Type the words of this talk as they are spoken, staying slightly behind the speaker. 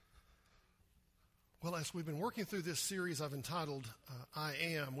Well, as we've been working through this series I've entitled I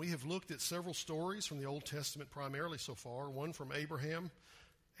Am, we have looked at several stories from the Old Testament primarily so far. One from Abram,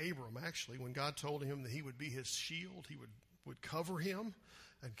 actually, when God told him that he would be his shield, he would cover him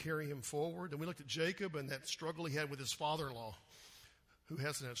and carry him forward. And we looked at Jacob and that struggle he had with his father-in-law. Who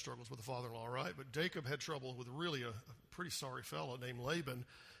hasn't had struggles with a father-in-law, right? But Jacob had trouble with really a pretty sorry fellow named Laban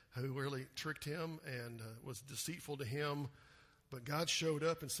who really tricked him and was deceitful to him. But God showed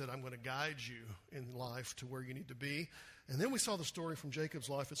up and said, I'm going to guide you in life to where you need to be. And then we saw the story from Jacob's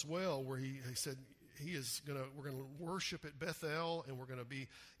life as well, where he said we're going to worship at Bethel, and we're going to be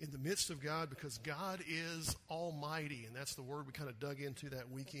in the midst of God because God is almighty. And that's the word we kind of dug into that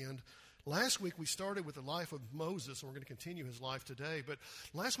weekend. Last week we started with the life of Moses, and we're going to continue his life today. But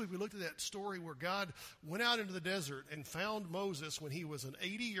last week we looked at that story where God went out into the desert and found Moses when he was an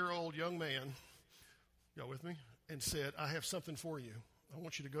 80-year-old young man. Y'all with me? And said, I have something for you. I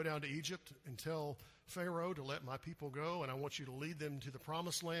want you to go down to Egypt and tell Pharaoh to let my people go, and I want you to lead them to the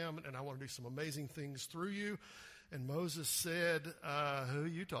promised land, and I want to do some amazing things through you. And Moses said, who are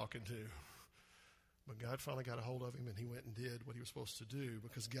you talking to? But God finally got a hold of him, and he went and did what he was supposed to do,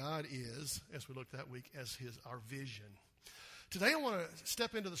 because God is, as we looked that week, as our vision. Today I want to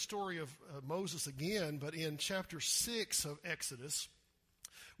step into the story of Moses again, but in chapter 6 of Exodus,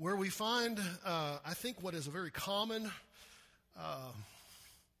 where we find, I think, what is a very common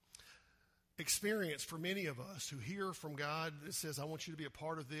experience for many of us who hear from God that says, I want you to be a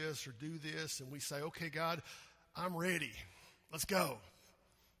part of this or do this. And we say, okay, God, I'm ready. Let's go.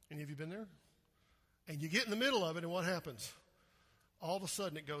 Any of you been there? And you get in the middle of it, and what happens? All of a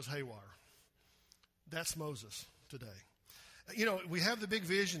sudden it goes haywire. That's Moses today. You know, we have the big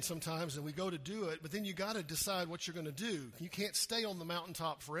vision sometimes and we go to do it, but then you got to decide what you're going to do. You can't stay on the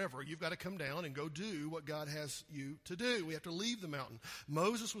mountaintop forever. You've got to come down and go do what God has you to do. We have to leave the mountain.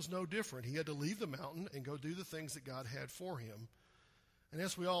 Moses was no different. He had to leave the mountain and go do the things that God had for him. And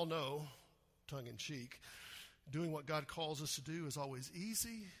as we all know, tongue in cheek, doing what God calls us to do is always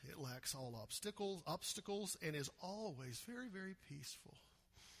easy. It lacks all obstacles, and is always very, very peaceful.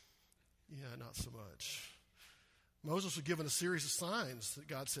 Yeah, not so much. Moses was given a series of signs that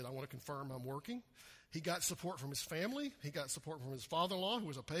God said, I want to confirm I'm working. He got support from his family. He got support from his father-in-law, who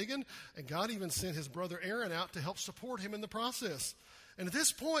was a pagan. And God even sent his brother Aaron out to help support him in the process. And at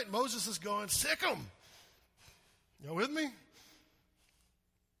this point, Moses is going, sick 'em. You with me?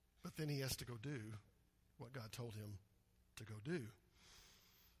 But then he has to go do what God told him to go do.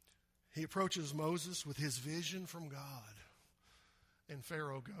 He approaches Moses with his vision from God. And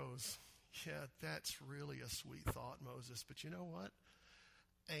Pharaoh goes, yeah, that's really a sweet thought, Moses. But you know what?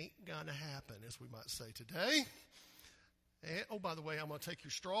 Ain't going to happen, as we might say today. And, oh, by the way, I'm going to take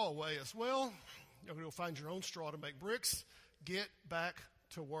your straw away as well. You're going to go find your own straw to make bricks. Get back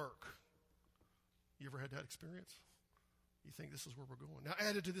to work. You ever had that experience? You think this is where we're going? Now,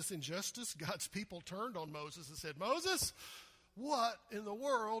 added to this injustice, God's people turned on Moses and said, Moses, what in the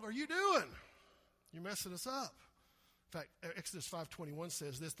world are you doing? You're messing us up. In fact, Exodus 5:21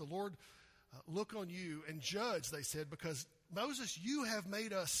 says this, the Lord look on you and judge, they said, because Moses, you have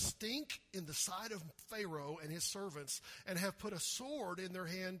made us stink in the sight of Pharaoh and his servants and have put a sword in their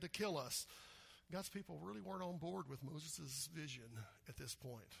hand to kill us. God's people really weren't on board with Moses' vision at this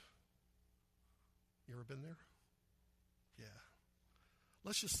point. You ever been there? Yeah.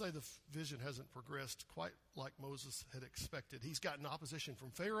 Let's just say the vision hasn't progressed quite like Moses had expected. He's gotten opposition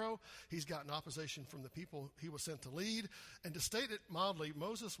from Pharaoh. He's gotten opposition from the people he was sent to lead. And to state it mildly,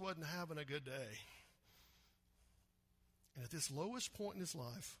 Moses wasn't having a good day. And at this lowest point in his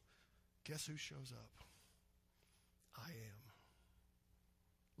life, guess who shows up? I am.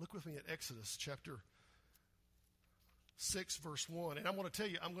 Look with me at Exodus chapter 6, verse 1. And I want to tell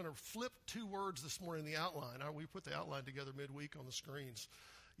you, I'm going to flip two words this morning in the outline. We put the outline together midweek on the screens.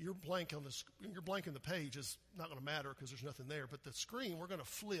 You're blank in the page is not going to matter because there's nothing there. But the screen, we're going to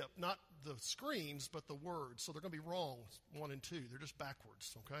flip, not the screens, but the words. So they're going to be wrong, 1 and 2. They're just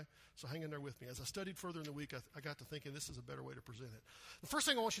backwards, okay? So hang in there with me. As I studied further in the week, I got to thinking this is a better way to present it. The first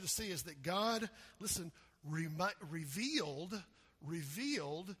thing I want you to see is that God, listen, revealed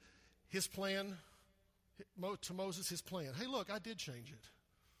his plan to Moses, his plan. Hey, look, I did change it.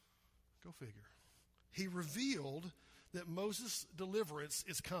 Go figure. He revealed that Moses' deliverance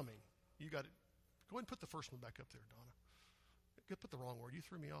is coming. You got it. Go ahead and put the first one back up there, Donna. Put the wrong word. You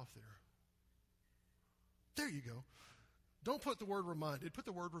threw me off there. There you go. Don't put the word reminded. Put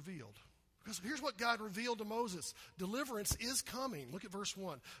the word revealed. Because here's what God revealed to Moses. Deliverance is coming. Look at verse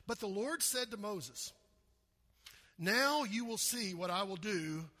 1. But the Lord said to Moses, now you will see what I will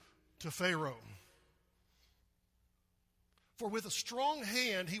do to Pharaoh. For with a strong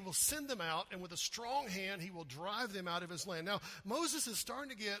hand he will send them out, and with a strong hand he will drive them out of his land. Now, Moses is starting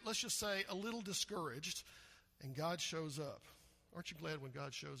to get, let's just say, a little discouraged, and God shows up. Aren't you glad when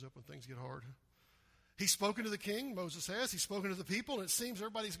God shows up when things get hard? He's spoken to the king, Moses has. He's spoken to the people, and it seems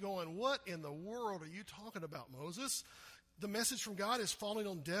everybody's going, what in the world are you talking about, Moses? The message from God is falling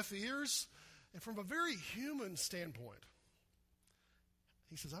on deaf ears. And from a very human standpoint,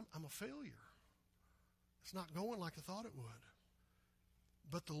 he says, I'm a failure. It's not going like I thought it would.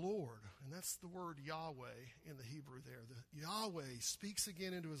 But the Lord, and that's the word Yahweh in the Hebrew there, the Yahweh speaks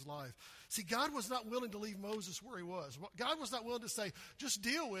again into his life. See, God was not willing to leave Moses where he was. God was not willing to say, just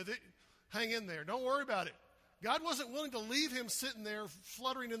deal with it, hang in there, don't worry about it. God wasn't willing to leave him sitting there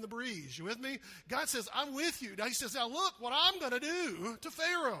fluttering in the breeze. You with me? God says, I'm with you. Now he says, now look what I'm going to do to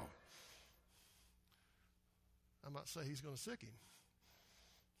Pharaoh. I might say he's going to sick him.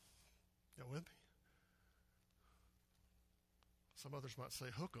 You with me? Some others might say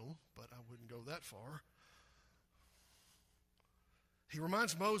hook him, but I wouldn't go that far. He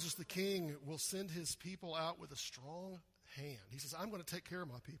reminds Moses the king will send his people out with a strong hand. He says, I'm going to take care of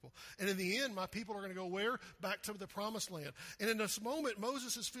my people. And in the end, my people are going to go where? Back to the promised land. And in this moment,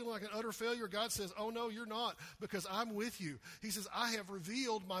 Moses is feeling like an utter failure. God says, oh no, you're not, because I'm with you. He says, I have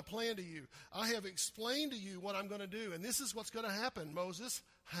revealed my plan to you. I have explained to you what I'm going to do. And this is what's going to happen, Moses.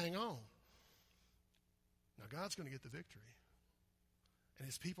 Hang on. Now God's going to get the victory. And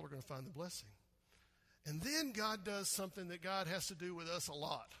his people are going to find the blessing. And then God does something that God has to do with us a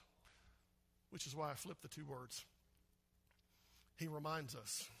lot, which is why I flipped the two words. He reminds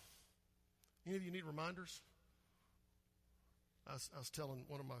us. Any of you need reminders? I was telling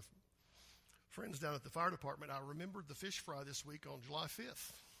one of my friends down at the fire department, I remembered the fish fry this week on July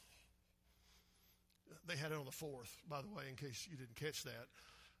 5th. They had it on the 4th, by the way, in case you didn't catch that.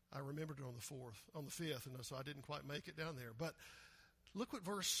 I remembered it on the 4th, on the 5th, and so I didn't quite make it down there. But look what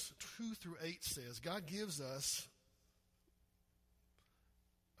verse 2 through 8 says. God gives us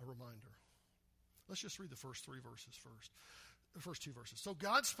a reminder. Let's just read the first three verses first. The first two verses. So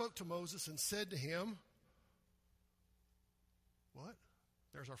God spoke to Moses and said to him, what?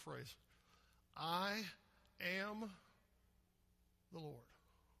 There's our phrase. I am the Lord.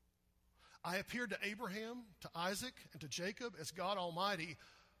 I appeared to Abraham, to Isaac, and to Jacob as God Almighty,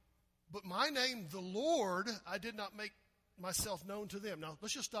 but my name, the Lord, I did not make myself known to them. Now,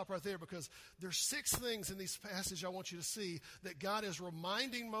 let's just stop right there, because there's 6 things in this passage I want you to see that God is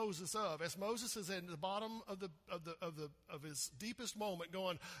reminding Moses of. As Moses is at the bottom of his deepest moment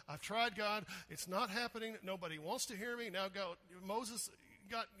going, I've tried, God, it's not happening. Nobody wants to hear me. Now go, Moses,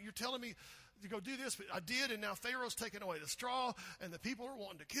 God, you're telling me to go do this, but I did, and now Pharaoh's taken away the straw, and the people are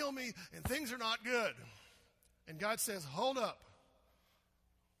wanting to kill me, and things are not good. And God says, hold up.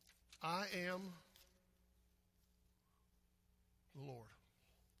 I am the Lord.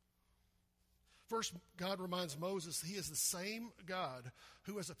 First, God reminds Moses he is the same God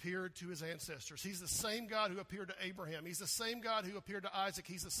who has appeared to his ancestors. He's the same God who appeared to Abraham. He's the same God who appeared to Isaac.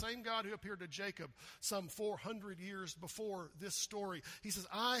 He's the same God who appeared to Jacob some 400 years before this story. He says,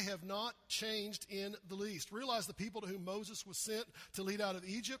 I have not changed in the least. Realize the people to whom Moses was sent to lead out of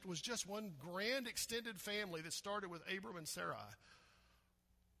Egypt was just one grand extended family that started with Abram and Sarai.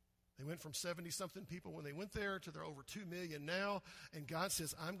 They went from 70-something people when they went there to they're over 2 million now. And God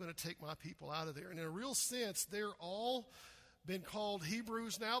says, I'm going to take my people out of there. And in a real sense, they're all been called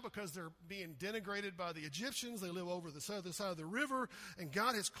Hebrews now because they're being denigrated by the Egyptians. They live over the southern side of the river. And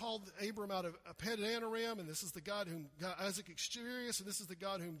God has called Abram out of Padan Aram. And this is the God whom Isaac experienced. And this is the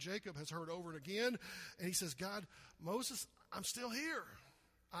God whom Jacob has heard over and again. And he says, God, Moses, I'm still here.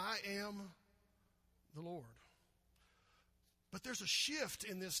 I am the Lord. But there's a shift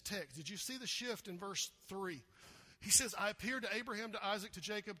in this text. Did you see the shift in verse 3? He says, I appeared to Abraham, to Isaac, to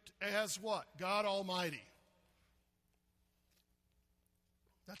Jacob as what? God Almighty.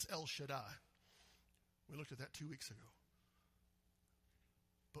 That's El Shaddai. We looked at that 2 weeks ago.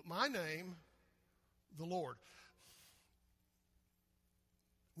 But my name, the Lord.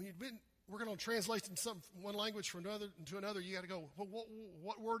 When you've been working on translating one language from another to another, you got to go, well,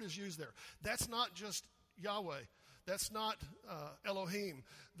 what word is used there? That's not just Yahweh. That's not Elohim.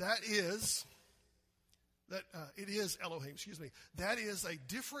 It is Elohim, excuse me. That is a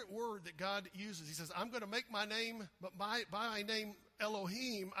different word that God uses. He says, I'm going to make my name, but by my name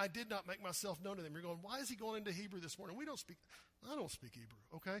Elohim, I did not make myself known to them. You're going, why is he going into Hebrew this morning? I don't speak Hebrew,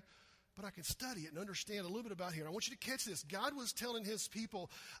 okay? But I can study it and understand a little bit about here. And I want you to catch this. God was telling his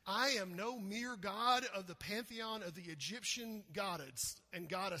people, I am no mere God of the pantheon of the Egyptian gods and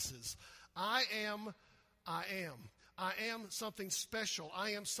goddesses. I am. I am something special.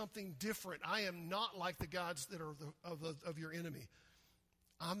 I am something different. I am not like the gods that are of your enemy.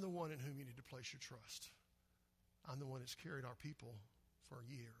 I'm the one in whom you need to place your trust. I'm the one that's carried our people for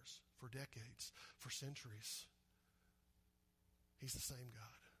years, for decades, for centuries. He's the same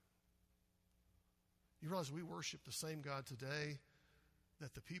God. You realize we worship the same God today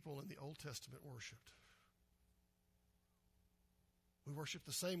that the people in the Old Testament worshiped. We worship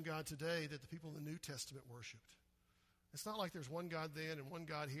the same God today that the people in the New Testament worshiped. It's not like there's one God then and one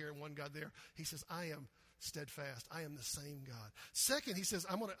God here and one God there. He says, I am steadfast. I am the same God. Second, he says,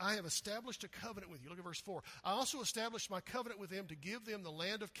 I have established a covenant with you. Look at verse 4. I also established my covenant with them to give them the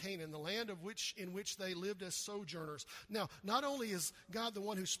land of Canaan, the land in which they lived as sojourners. Now, not only is God the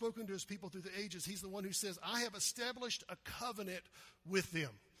one who's spoken to his people through the ages, he's the one who says, I have established a covenant with them.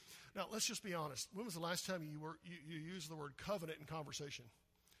 Now, let's just be honest. When was the last time you used the word covenant in conversation?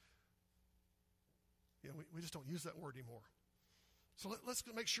 Yeah, we just don't use that word anymore. So let's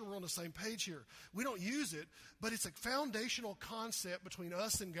make sure we're on the same page here. We don't use it, but it's a foundational concept between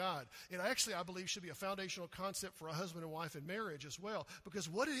us and God. It actually, I believe, should be a foundational concept for a husband and wife in marriage as well. Because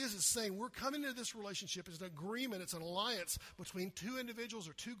what it is saying we're coming into this relationship as an agreement, it's an alliance between two individuals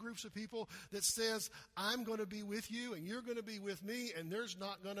or two groups of people that says, I'm going to be with you and you're going to be with me and there's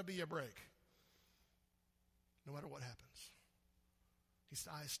not going to be a break. No matter what happens. He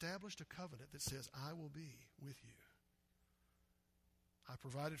said, I established a covenant that says, I will be with you. I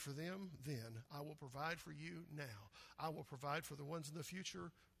provided for them then. I will provide for you now. I will provide for the ones in the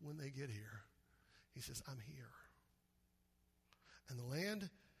future when they get here. He says, I'm here. And the land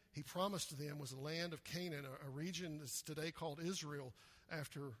he promised to them was the land of Canaan, a region that's today called Israel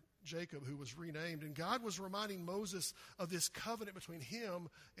after Jacob, who was renamed. And God was reminding Moses of this covenant between him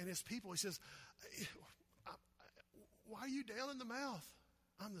and his people. He says, why are you down in the mouth?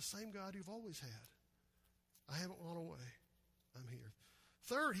 I'm the same God you've always had. I haven't gone away. I'm here.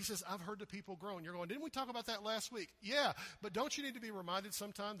 Third, he says, I've heard the people groan. You're going, didn't we talk about that last week? Yeah, but don't you need to be reminded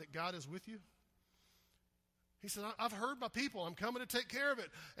sometime that God is with you? He said, I've heard my people. I'm coming to take care of it.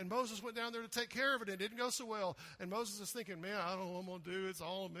 And Moses went down there to take care of it, and it didn't go so well. And Moses is thinking, man, I don't know what I'm going to do. It's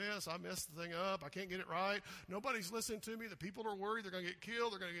all a mess. I messed the thing up. I can't get it right. Nobody's listening to me. The people are worried. They're going to get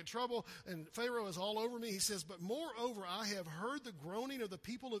killed. They're going to get in trouble. And Pharaoh is all over me. He says, but moreover, I have heard the groaning of the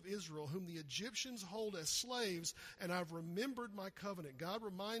people of Israel, whom the Egyptians hold as slaves, and I've remembered my covenant. God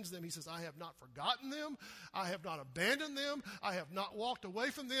reminds them, he says, I have not forgotten them. I have not abandoned them. I have not walked away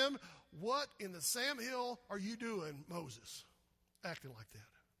from them. What in the Sam Hill are you doing, Moses? Acting like that.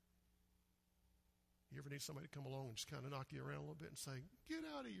 You ever need somebody to come along and just kind of knock you around a little bit and say, get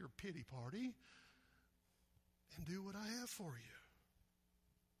out of your pity party and do what I have for you?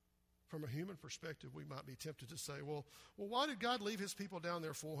 From a human perspective, we might be tempted to say, well, why did God leave his people down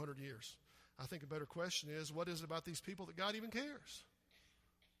there 400 years? I think a better question is, what is it about these people that God even cares?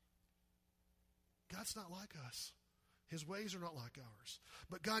 God's not like us. His ways are not like ours.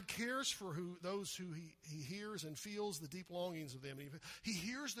 But God cares for those who he hears and feels the deep longings of them. He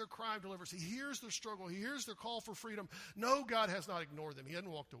hears their cry of deliverance. He hears their struggle. He hears their call for freedom. No, God has not ignored them. He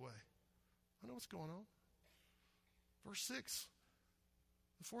hasn't walked away. I know what's going on. Verse 6.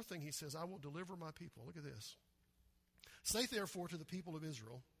 The fourth thing he says, I will deliver my people. Look at this. Say therefore to the people of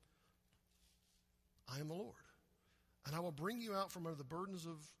Israel, I am the Lord. And I will bring you out from under the burdens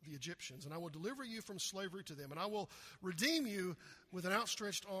of the Egyptians, and I will deliver you from slavery to them, and I will redeem you with an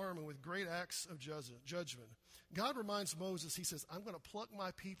outstretched arm and with great acts of judgment. God reminds Moses, he says, I'm going to pluck my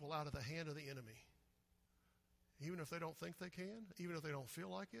people out of the hand of the enemy. Even if they don't think they can, even if they don't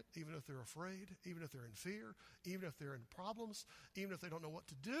feel like it, even if they're afraid, even if they're in fear, even if they're in problems, even if they don't know what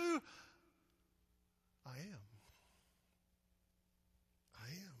to do, I am.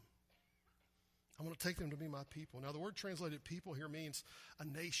 I want to take them to be my people. Now, the word translated people here means a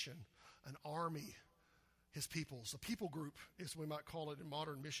nation, an army, his peoples, a people group, as we might call it in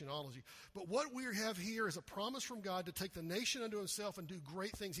modern missionology. But what we have here is a promise from God to take the nation unto himself and do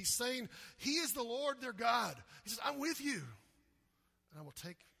great things. He's saying he is the Lord, their God. He says, I'm with you, and I will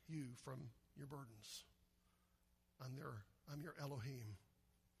take you from your burdens. I'm your Elohim.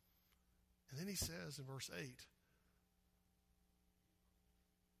 And then he says in verse 8,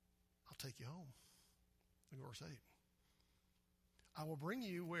 I'll take you home. Look at verse 8. I will bring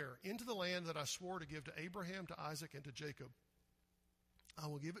you where? Into the land that I swore to give to Abraham, to Isaac, and to Jacob. I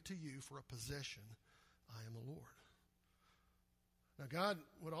will give it to you for a possession. I am the Lord. Now, God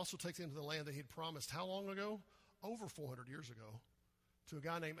would also take them to the land that he had promised how long ago? Over 400 years ago, to a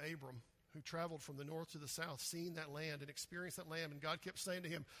guy named Abram, who traveled from the north to the south, seeing that land and experienced that land. And God kept saying to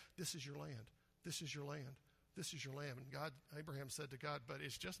him, this is your land. This is your land. This is your land. And Abraham said to God, but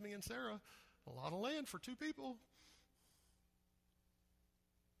it's just me and Sarah. A lot of land for two people.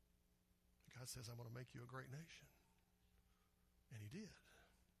 God says, I'm going to make you a great nation. And he did.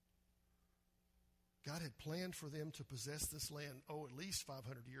 God had planned for them to possess this land, at least 500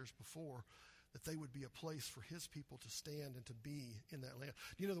 years before, that they would be a place for his people to stand and to be in that land.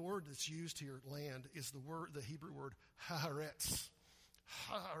 You know, the word that's used here, land, is the Hebrew word haaretz.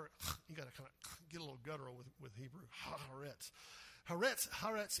 You got to kind of get a little guttural with Hebrew. Haaretz.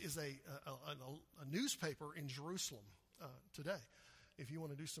 Haaretz is a newspaper in Jerusalem today. If you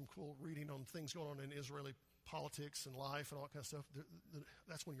want to do some cool reading on things going on in Israeli politics and life and all that kind of stuff,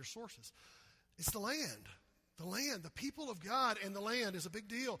 that's one of your sources. It's the land. The land, the people of God and the land is a big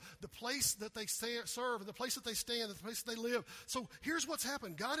deal. The place that they serve and the place that they stand, the place that they live. So here's what's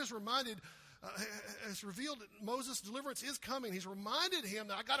happened. God has has revealed that Moses' deliverance is coming. He's reminded him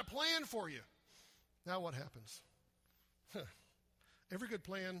that I got a plan for you. Now what happens? Every good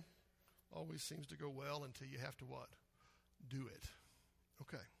plan always seems to go well until you have to what? Do it.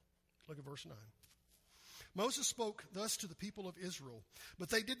 Okay, look at verse 9. Moses spoke thus to the people of Israel, but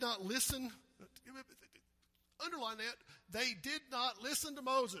they did not listen. Underline that. They did not listen to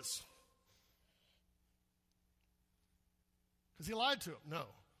Moses. Because he lied to them? No.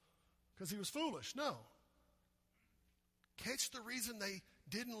 Because he was foolish? No. Catch the reason they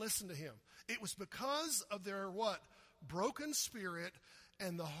didn't listen to him. It was because of their what? Broken spirit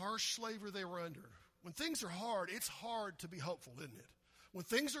and the harsh slavery they were under. When things are hard, it's hard to be hopeful, isn't it? When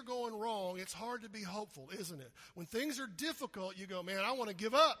things are going wrong, it's hard to be hopeful, isn't it? When things are difficult, you go, man, I want to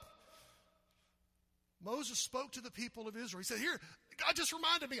give up. Moses spoke to the people of Israel. He said, here, God just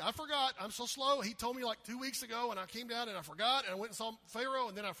reminded me. I forgot. I'm so slow. He told me like 2 weeks ago, and I came down and I forgot, and I went and saw Pharaoh,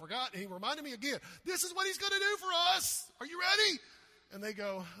 and then I forgot, and he reminded me again. This is what he's going to do for us. Are you ready? And they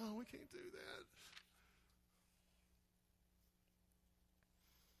go, oh, we can't do that.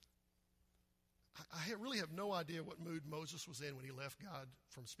 I really have no idea what mood Moses was in when he left God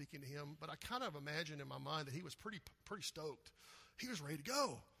from speaking to him, but I kind of imagine in my mind that he was pretty stoked. He was ready to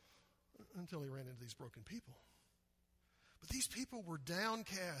go until he ran into these broken people. But these people were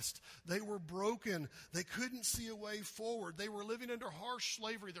downcast. They were broken. They couldn't see a way forward. They were living under harsh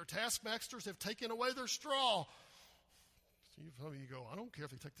slavery. Their taskmasters have taken away their straw. So you go, I don't care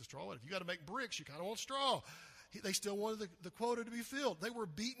if they take the straw out. If you got to make bricks, you kind of want straw. They still wanted the quota to be filled. They were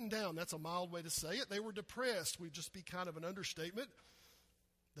beaten down. That's a mild way to say it. They were depressed. Would just be kind of an understatement.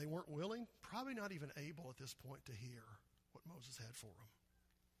 They weren't willing, probably not even able at this point to hear what Moses had for them.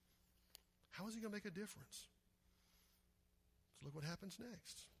 How is he going to make a difference? So look what happens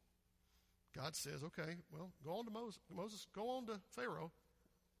next. God says, okay, well, go on to Moses. Moses, go on to Pharaoh.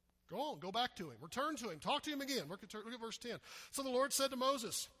 Go on, go back to him. Return to him. Talk to him again. Look at verse 10. So the Lord said to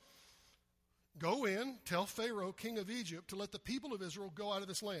Moses, go in, tell Pharaoh, king of Egypt, to let the people of Israel go out of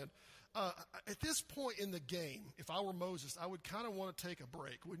this land. At this point in the game, if I were Moses, I would kind of want to take a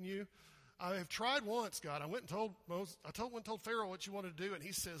break, wouldn't you? I have tried once, God. I went and told Moses, told Pharaoh what you wanted to do, and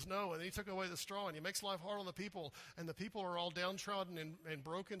he says no, and then he took away the straw, and he makes life hard on the people, and the people are all downtrodden and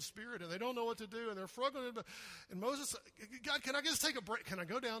broken spirit, and they don't know what to do, and they're struggling. And Moses, God, can I just take a break? Can I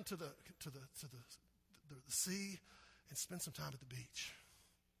go down to the sea and spend some time at the beach?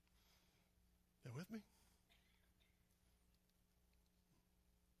 You with me?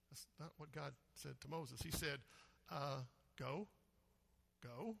 That's not what God said to Moses. He said, go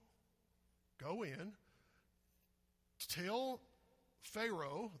in, tell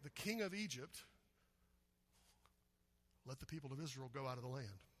Pharaoh, the king of Egypt, let the people of Israel go out of the land.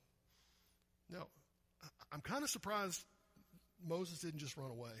 Now, I'm kind of surprised Moses didn't just run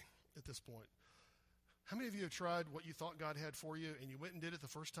away at this point. How many of you have tried what you thought God had for you, and you went and did it the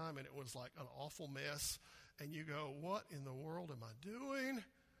first time, and it was like an awful mess, and you go, what in the world am I doing?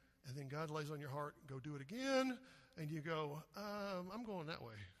 And then God lays on your heart, go do it again, and you go, I'm going that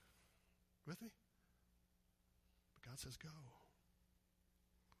way. With me? But God says, go.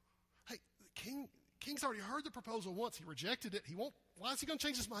 Hey, the king's already heard the proposal once. He rejected it. He won't. Why is he going to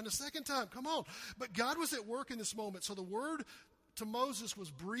change his mind a second time? Come on. But God was at work in this moment. So the word to Moses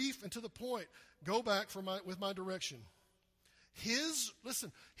was brief and to the point. Go back with my direction. His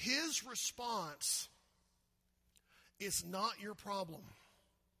response is not your problem.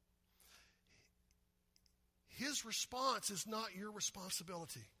 His response is not your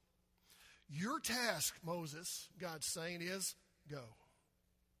responsibility. Your task, Moses, God's saying, is go.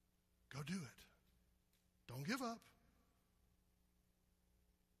 Go do it. Don't give up.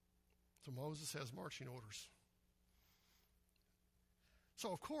 So Moses has marching orders.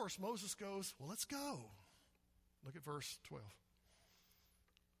 So, of course, Moses goes, well, let's go. Look at verse 12.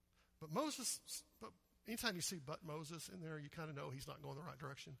 But anytime you see but Moses in there, you kind of know he's not going the right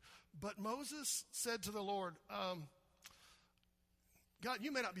direction. But Moses said to the Lord, God,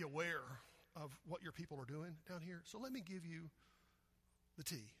 you may not be aware of what your people are doing down here. So let me give you the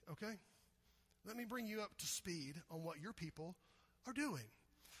tea, okay? Let me bring you up to speed on what your people are doing.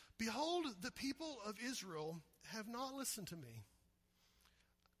 Behold, the people of Israel have not listened to me.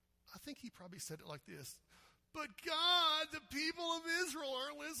 I think he probably said it like this. But God, the people of Israel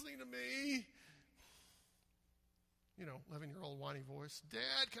aren't listening to me. 11-year-old whiny voice.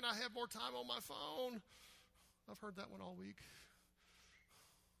 Dad, can I have more time on my phone? I've heard that one all week.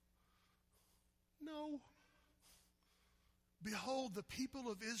 No. Behold, the people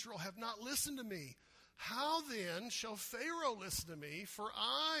of Israel have not listened to me. How then shall Pharaoh listen to me? For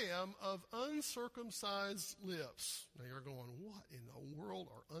I am of uncircumcised lips. Now you're going, what in the world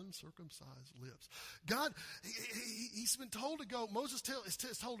are uncircumcised lips? God, he's been told to go. Moses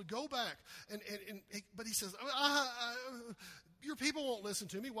is told to go back. But he says, your people won't listen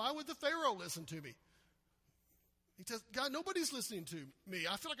to me. Why would the Pharaoh listen to me? He says, God, nobody's listening to me.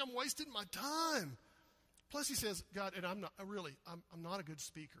 I feel like I'm wasting my time. Plus he says, God, and I'm not a good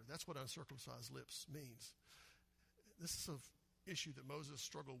speaker. That's what uncircumcised lips means. This is an issue that Moses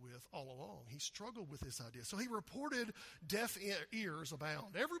struggled with all along. He struggled with this idea. So he reported deaf ears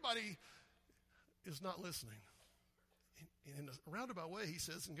abound. Everybody is not listening. In a roundabout way, he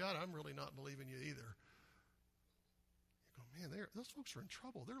says, and God, I'm really not believing you either. You go, man, those folks are in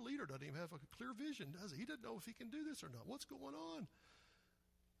trouble. Their leader doesn't even have a clear vision, does he? He doesn't know if he can do this or not. What's going on?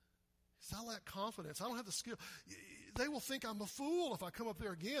 I lack confidence. I don't have the skill. They will think I'm a fool if I come up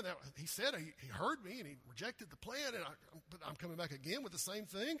there again. He said he heard me and he rejected the plan, but I'm coming back again with the same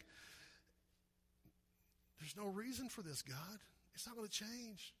thing. There's no reason for this, God. It's not going to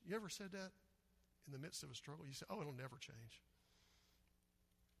change. You ever said that in the midst of a struggle? You say, oh, it'll never change.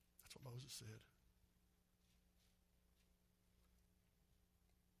 That's what Moses said.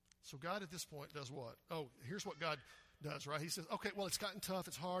 So God at this point does what? Oh, here's what God does, right? He says, okay, well, it's gotten tough,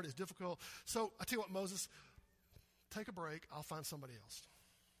 it's hard, it's difficult. So I tell you what, Moses, take a break. I'll find somebody else.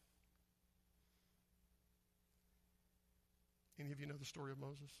 Any of you know the story of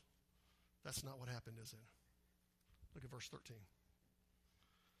Moses? That's not what happened, is it? Look at verse 13.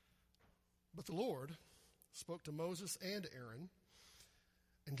 But the Lord spoke to Moses and Aaron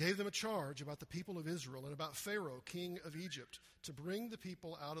and gave them a charge about the people of Israel and about Pharaoh, king of Egypt, to bring the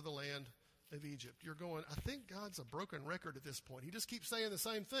people out of the land of Egypt. You're going, I think God's a broken record at this point. He just keeps saying the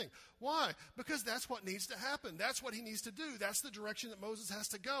same thing. Why? Because that's what needs to happen. That's what he needs to do. That's the direction that Moses has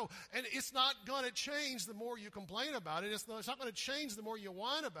to go. And it's not going to change the more you complain about it. It's not going to change the more you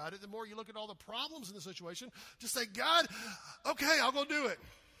whine about it, the more you look at all the problems in the situation. Just say, God, okay, I'll go do it.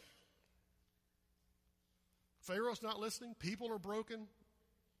 Pharaoh's not listening. People are broken.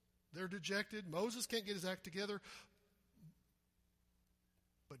 They're dejected. Moses can't get his act together.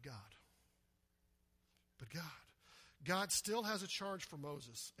 But God. But God still has a charge for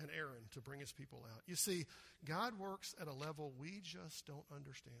Moses and Aaron to bring his people out. You see, God works at a level we just don't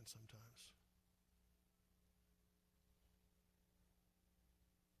understand sometimes.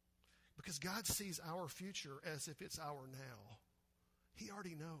 Because God sees our future as if it's our now. He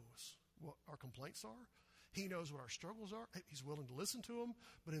already knows what our complaints are. He knows what our struggles are. He's willing to listen to them.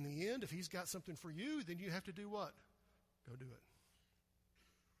 But in the end, if he's got something for you, then you have to do what? Go do it.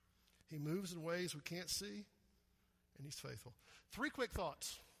 He moves in ways we can't see, and he's faithful. 3 quick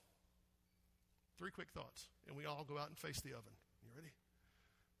thoughts. 3 quick thoughts. And we all go out and face the oven. You ready?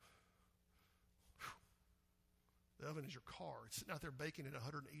 Whew. The oven is your car. It's sitting out there baking at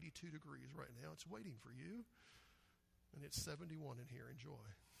 182 degrees right now. It's waiting for you. And it's 71 in here. Enjoy.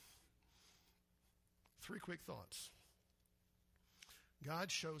 3 quick thoughts. God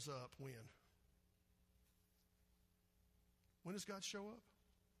shows up when? When does God show up?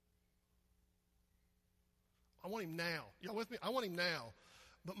 I want him now. Y'all with me? I want him now.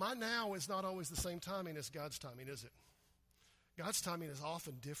 But my now is not always the same timing as God's timing, is it? God's timing is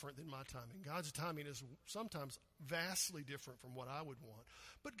often different than my timing. God's timing is sometimes vastly different from what I would want.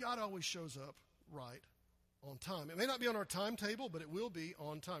 But God always shows up right on time. It may not be on our timetable, but it will be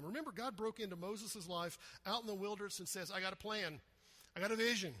on time. Remember, God broke into Moses' life out in the wilderness and says, I got a plan. I got a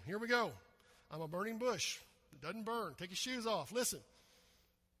vision. Here we go. I'm a burning bush. It doesn't burn. Take your shoes off. Listen.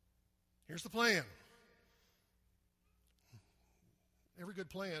 Here's the plan. Every good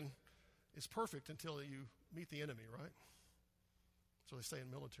plan is perfect until you meet the enemy, right? So they say in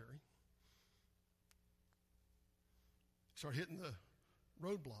military. Start hitting the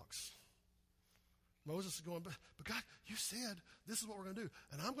roadblocks. Moses is going, but God, you said this is what we're going to do.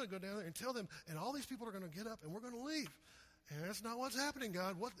 And I'm going to go down there and tell them, and all these people are going to get up and we're going to leave. And that's not what's happening,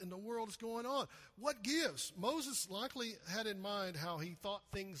 God. What in the world is going on? What gives? Moses likely had in mind how he thought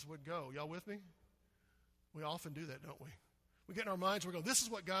things would go. Y'all with me? We often do that, don't we? We get in our minds, we go, this is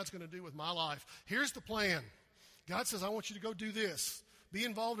what God's going to do with my life. Here's the plan. God says, I want you to go do this. Be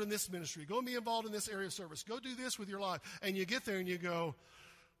involved in this ministry. Go and be involved in this area of service. Go do this with your life. And you get there and you go,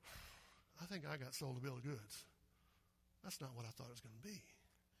 I think I got sold a bill of goods. That's not what I thought it was going to be.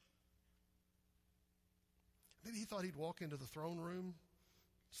 Maybe he thought he'd walk into the throne room,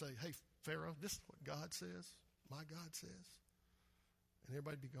 say, hey, Pharaoh, this is what God says, my God says, and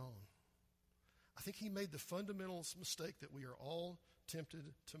everybody'd be gone. I think he made the fundamental mistake that we are all tempted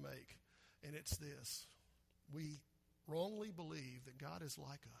to make, and it's this. We wrongly believe that God is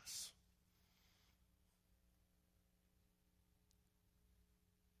like us.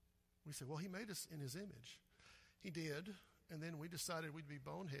 We say, well, he made us in his image. He did, and then we decided we'd be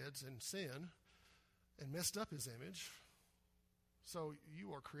boneheads and sin and messed up his image. So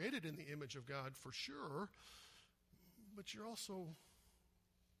you are created in the image of God for sure, but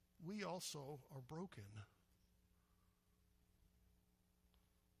we also are broken.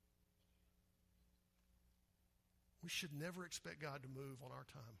 We should never expect God to move on our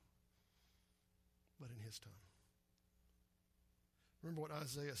time, but in his time. Remember what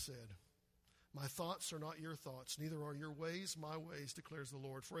Isaiah said. My thoughts are not your thoughts, neither are your ways my ways, declares the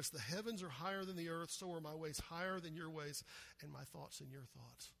Lord. For as the heavens are higher than the earth, so are my ways higher than your ways, and my thoughts than your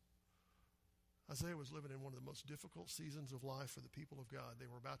thoughts. Isaiah was living in one of the most difficult seasons of life for the people of God. They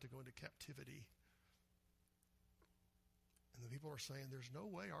were about to go into captivity. And the people are saying, there's no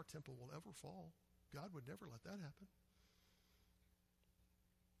way our temple will ever fall. God would never let that happen.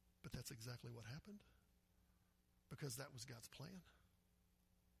 But that's exactly what happened, because that was God's plan.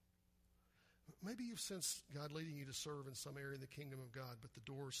 Maybe you've sensed God leading you to serve in some area in the kingdom of God, but the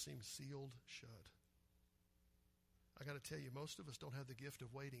doors seem sealed shut. I got to tell you, most of us don't have the gift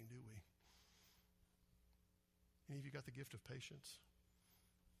of waiting, do we? Any of you got the gift of patience?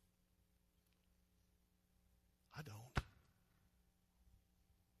 I don't.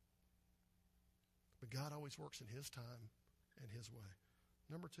 But God always works in his time and his way.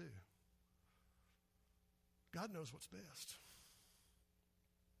 Number two, God knows what's best.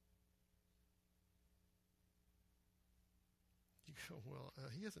 You go, well,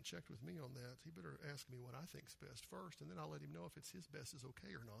 he hasn't checked with me on that. He better ask me what I think's best first, and then I'll let him know if it's his best is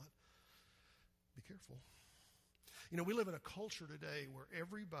okay or not. Be careful. You know, we live in a culture today where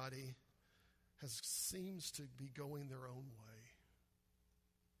everybody seems to be going their own way.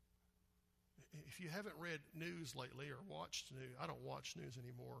 If you haven't read news lately or watched news, I don't watch news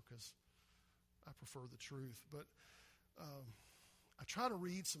anymore because I prefer the truth, but I try to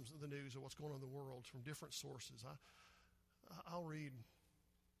read some of the news of what's going on in the world from different sources. I'll read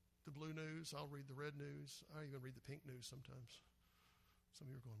the blue news. I'll read the red news. I even read the pink news sometimes. Some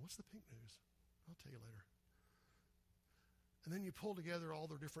of you are going, what's the pink news? I'll tell you later. And then you pull together all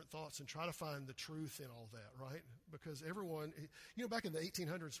their different thoughts and try to find the truth in all that, right? Because everyone, you know, back in the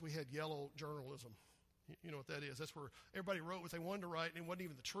 1800s, we had yellow journalism. You know what that is. That's where everybody wrote what they wanted to write, and it wasn't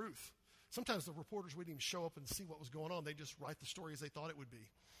even the truth. Sometimes the reporters wouldn't even show up and see what was going on. They just write the story as they thought it would be.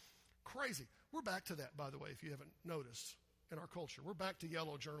 Crazy. We're back to that, by the way, if you haven't noticed. In our culture, we're back to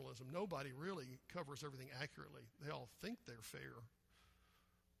yellow journalism. Nobody really covers everything accurately. They all think they're fair.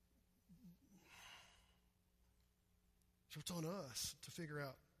 So it's on us to figure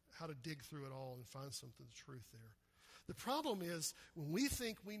out how to dig through it all and find something of truth there. The problem is when we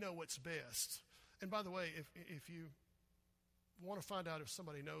think we know what's best, and by the way, if you want to find out if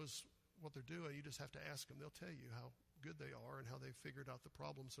somebody knows what they're doing, you just have to ask them. They'll tell you how good they are and how they've figured out the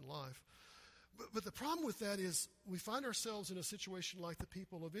problems in life. But the problem with that is we find ourselves in a situation like the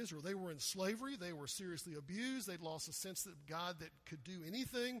people of Israel. They were in slavery. They were seriously abused. They'd lost a sense of God that could do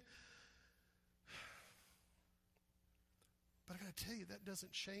anything. But I got to tell you, that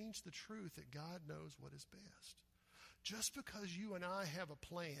doesn't change the truth that God knows what is best. Just because you and I have a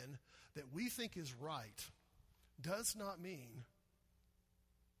plan that we think is right does not mean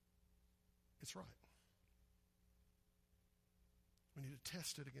it's right. We need to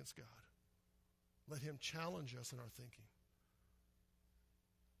test it against God. Let him challenge us in our thinking.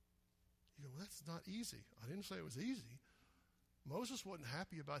 You go, well, that's not easy. I didn't say it was easy. Moses wasn't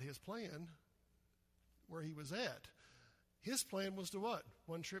happy about his plan where he was at. His plan was to what?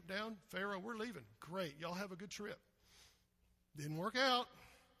 One trip down? Pharaoh, we're leaving. Great. Y'all have a good trip. Didn't work out.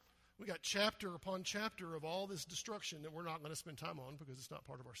 We got chapter upon chapter of all this destruction that we're not going to spend time on because it's not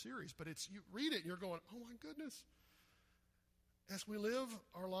part of our series. But you read it and you're going, oh my goodness. As we live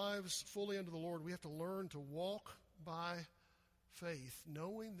our lives fully unto the Lord, we have to learn to walk by faith,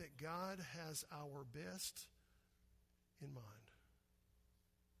 knowing that God has our best in mind,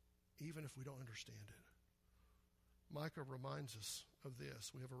 even if we don't understand it. Micah reminds us of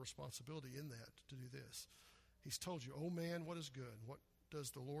this. We have a responsibility in that to do this. He's told you, oh man, what is good? What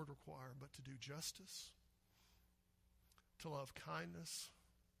does the Lord require but to do justice, to love kindness,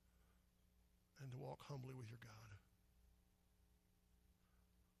 and to walk humbly with your God?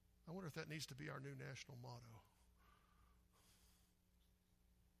 I wonder if that needs to be our new national motto.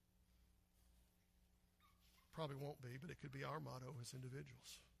 Probably won't be, but it could be our motto as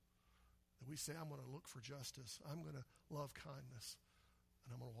individuals. That we say, I'm going to look for justice, I'm going to love kindness,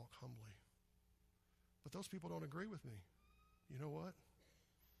 and I'm going to walk humbly. But those people don't agree with me. You know what?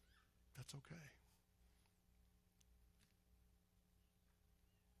 That's okay.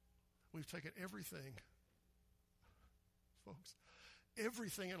 We've taken everything, folks,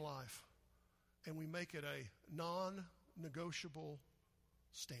 everything in life, and we make it a non-negotiable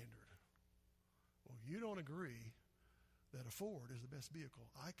standard. Well, you don't agree that a Ford is the best vehicle.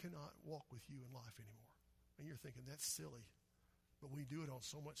 I cannot walk with you in life anymore. And you're thinking, that's silly. But we do it on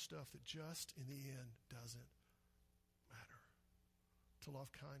so much stuff that just in the end doesn't matter. To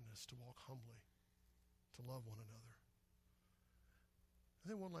love kindness, to walk humbly, to love one another.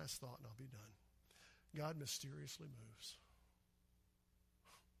 And then one last thought and I'll be done. God mysteriously moves.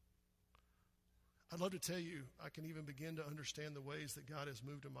 I'd love to tell you, I can even begin to understand the ways that God has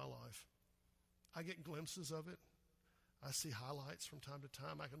moved in my life. I get glimpses of it. I see highlights from time to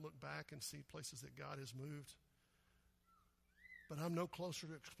time. I can look back and see places that God has moved. But I'm no closer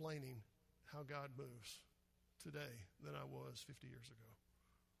to explaining how God moves today than I was 50 years ago.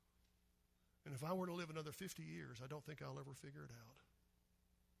 And if I were to live another 50 years, I don't think I'll ever figure it out.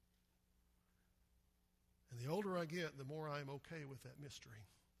 And the older I get, the more I'm okay with that mystery.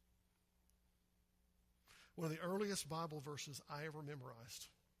 One of the earliest Bible verses I ever memorized,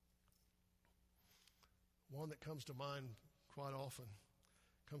 one that comes to mind quite often,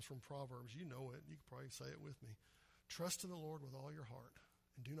 comes from Proverbs. You know it. You could probably say it with me. Trust in the Lord with all your heart,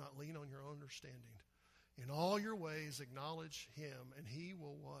 and do not lean on your own understanding. In all your ways acknowledge him, and he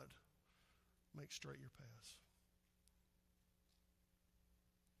will what? Make straight your paths.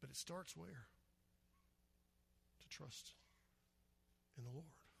 But it starts where? To trust in the Lord.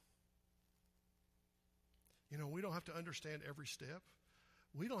 You know, we don't have to understand every step.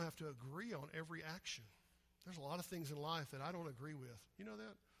 We don't have to agree on every action. There's a lot of things in life that I don't agree with. You know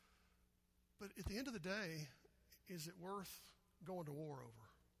that? But at the end of the day, is it worth going to war over?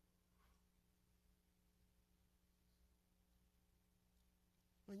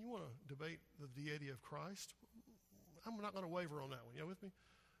 When you want to debate the deity of Christ, I'm not going to waver on that one. You with me?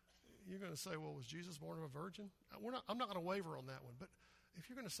 You're going to say, well, was Jesus born of a virgin? I'm not going to waver on that one. But if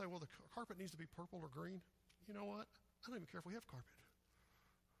you're going to say, well, the carpet needs to be purple or green, you know what? I don't even care if we have carpet.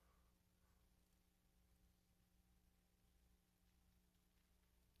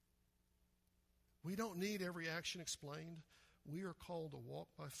 We don't need every action explained. We are called to walk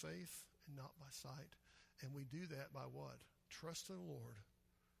by faith and not by sight. And we do that by what? Trust in the Lord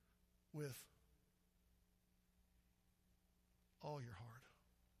with all your heart.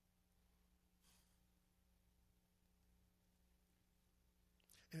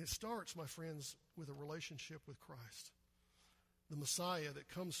 And it starts, my friends, with a relationship with Christ. The Messiah that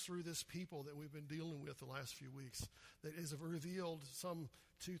comes through this people that we've been dealing with the last few weeks, that is revealed some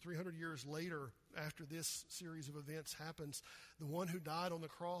 200-300 years later after this series of events happens. The one who died on the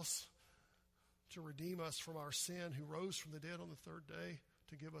cross to redeem us from our sin, who rose from the dead on the third day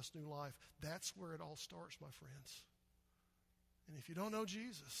to give us new life. That's where it all starts, my friends. And if you don't know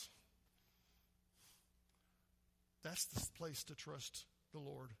Jesus, that's the place to trust the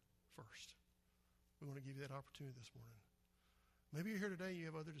Lord first. We want to give you that opportunity this morning. Maybe you're here today and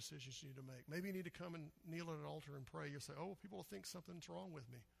you have other decisions you need to make. Maybe you need to come and kneel at an altar and pray. You'll say, oh, people will think something's wrong with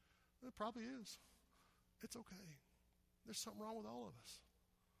me. It probably is. It's okay. There's something wrong with all of us.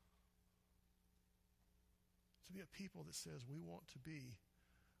 To be a people that says we want to be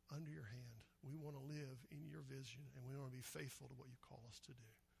under your hand. We want to live in your vision, and we want to be faithful to what you call us to do.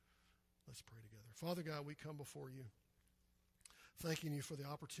 Let's pray together. Father God, we come before you, thanking you for the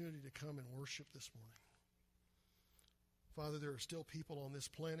opportunity to come and worship this morning. Father, there are still people on this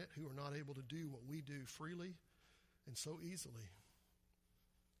planet who are not able to do what we do freely and so easily.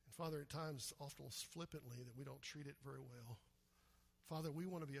 And Father, at times, often flippantly, that we don't treat it very well. Father, we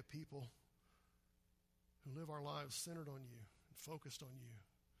want to be a people who live our lives centered on you and focused on you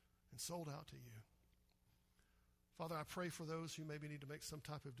and sold out to you. Father, I pray for those who maybe need to make some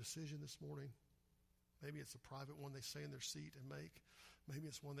type of decision this morning. Maybe it's a private one they stay in their seat and make. Maybe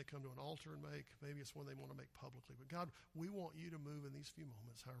it's one they come to an altar and make. Maybe it's one they want to make publicly. But God, we want you to move in these few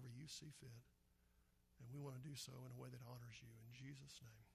moments however you see fit. And we want to do so in a way that honors you. In Jesus' name.